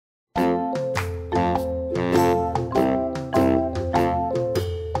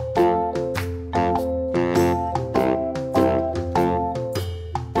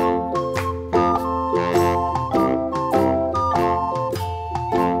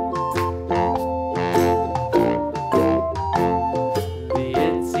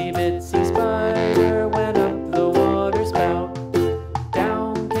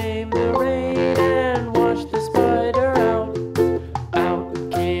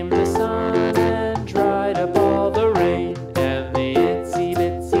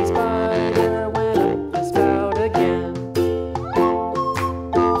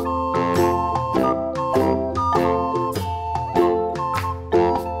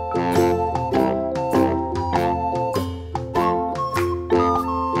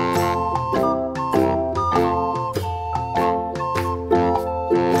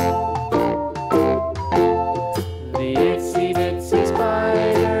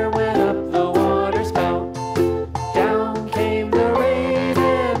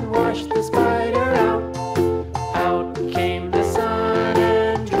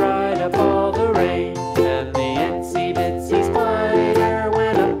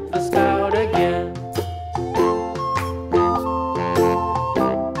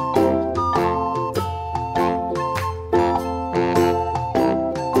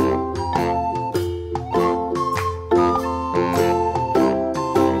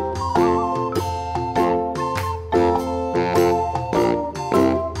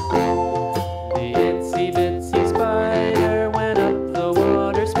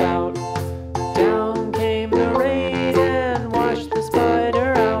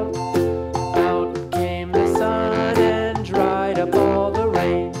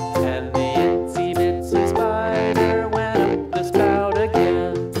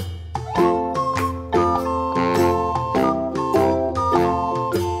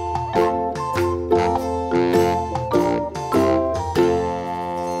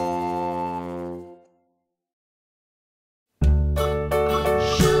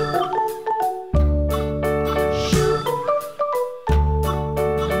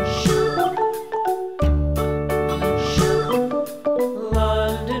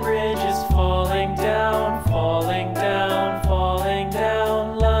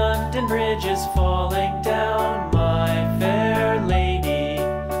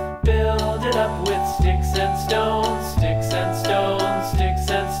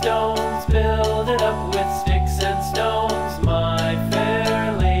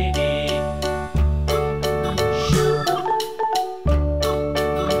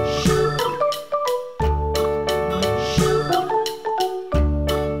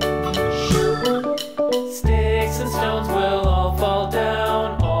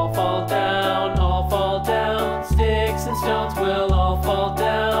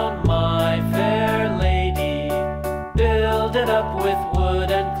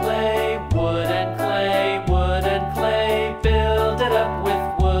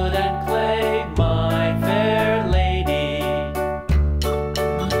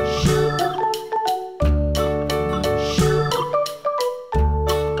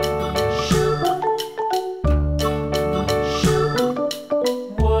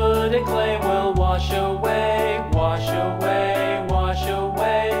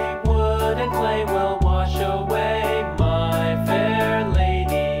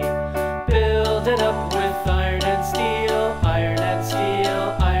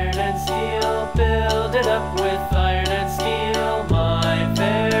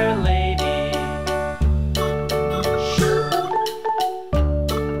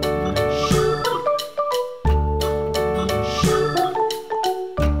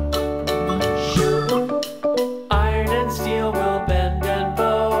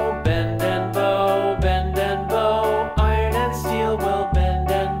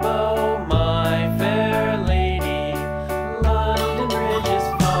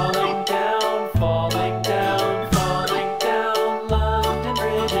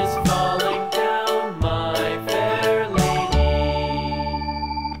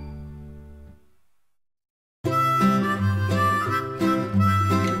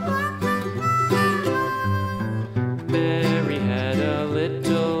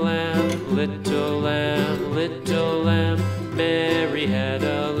little lamb, little lamb. Mary had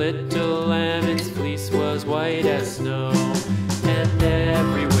a little lamb, its fleece was white as snow. And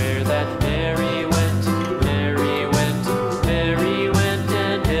everywhere that Mary went, Mary went, Mary went.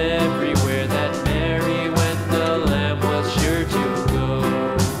 And everywhere that Mary went, the lamb was sure to go.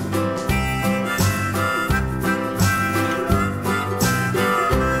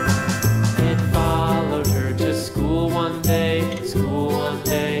 It followed her to school one day, school one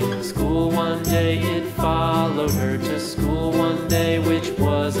day, school one day. It followed her to school one day, which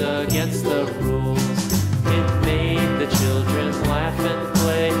was against the rules. It made the children laugh and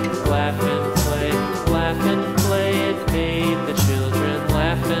play, laugh and play, laugh and play. It made the children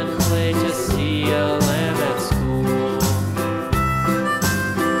laugh and play to see a lamb at school.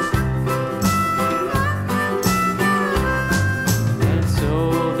 And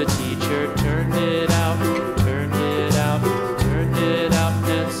so the teacher turned it out, turned it out, turned it out.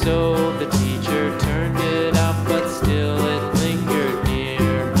 And so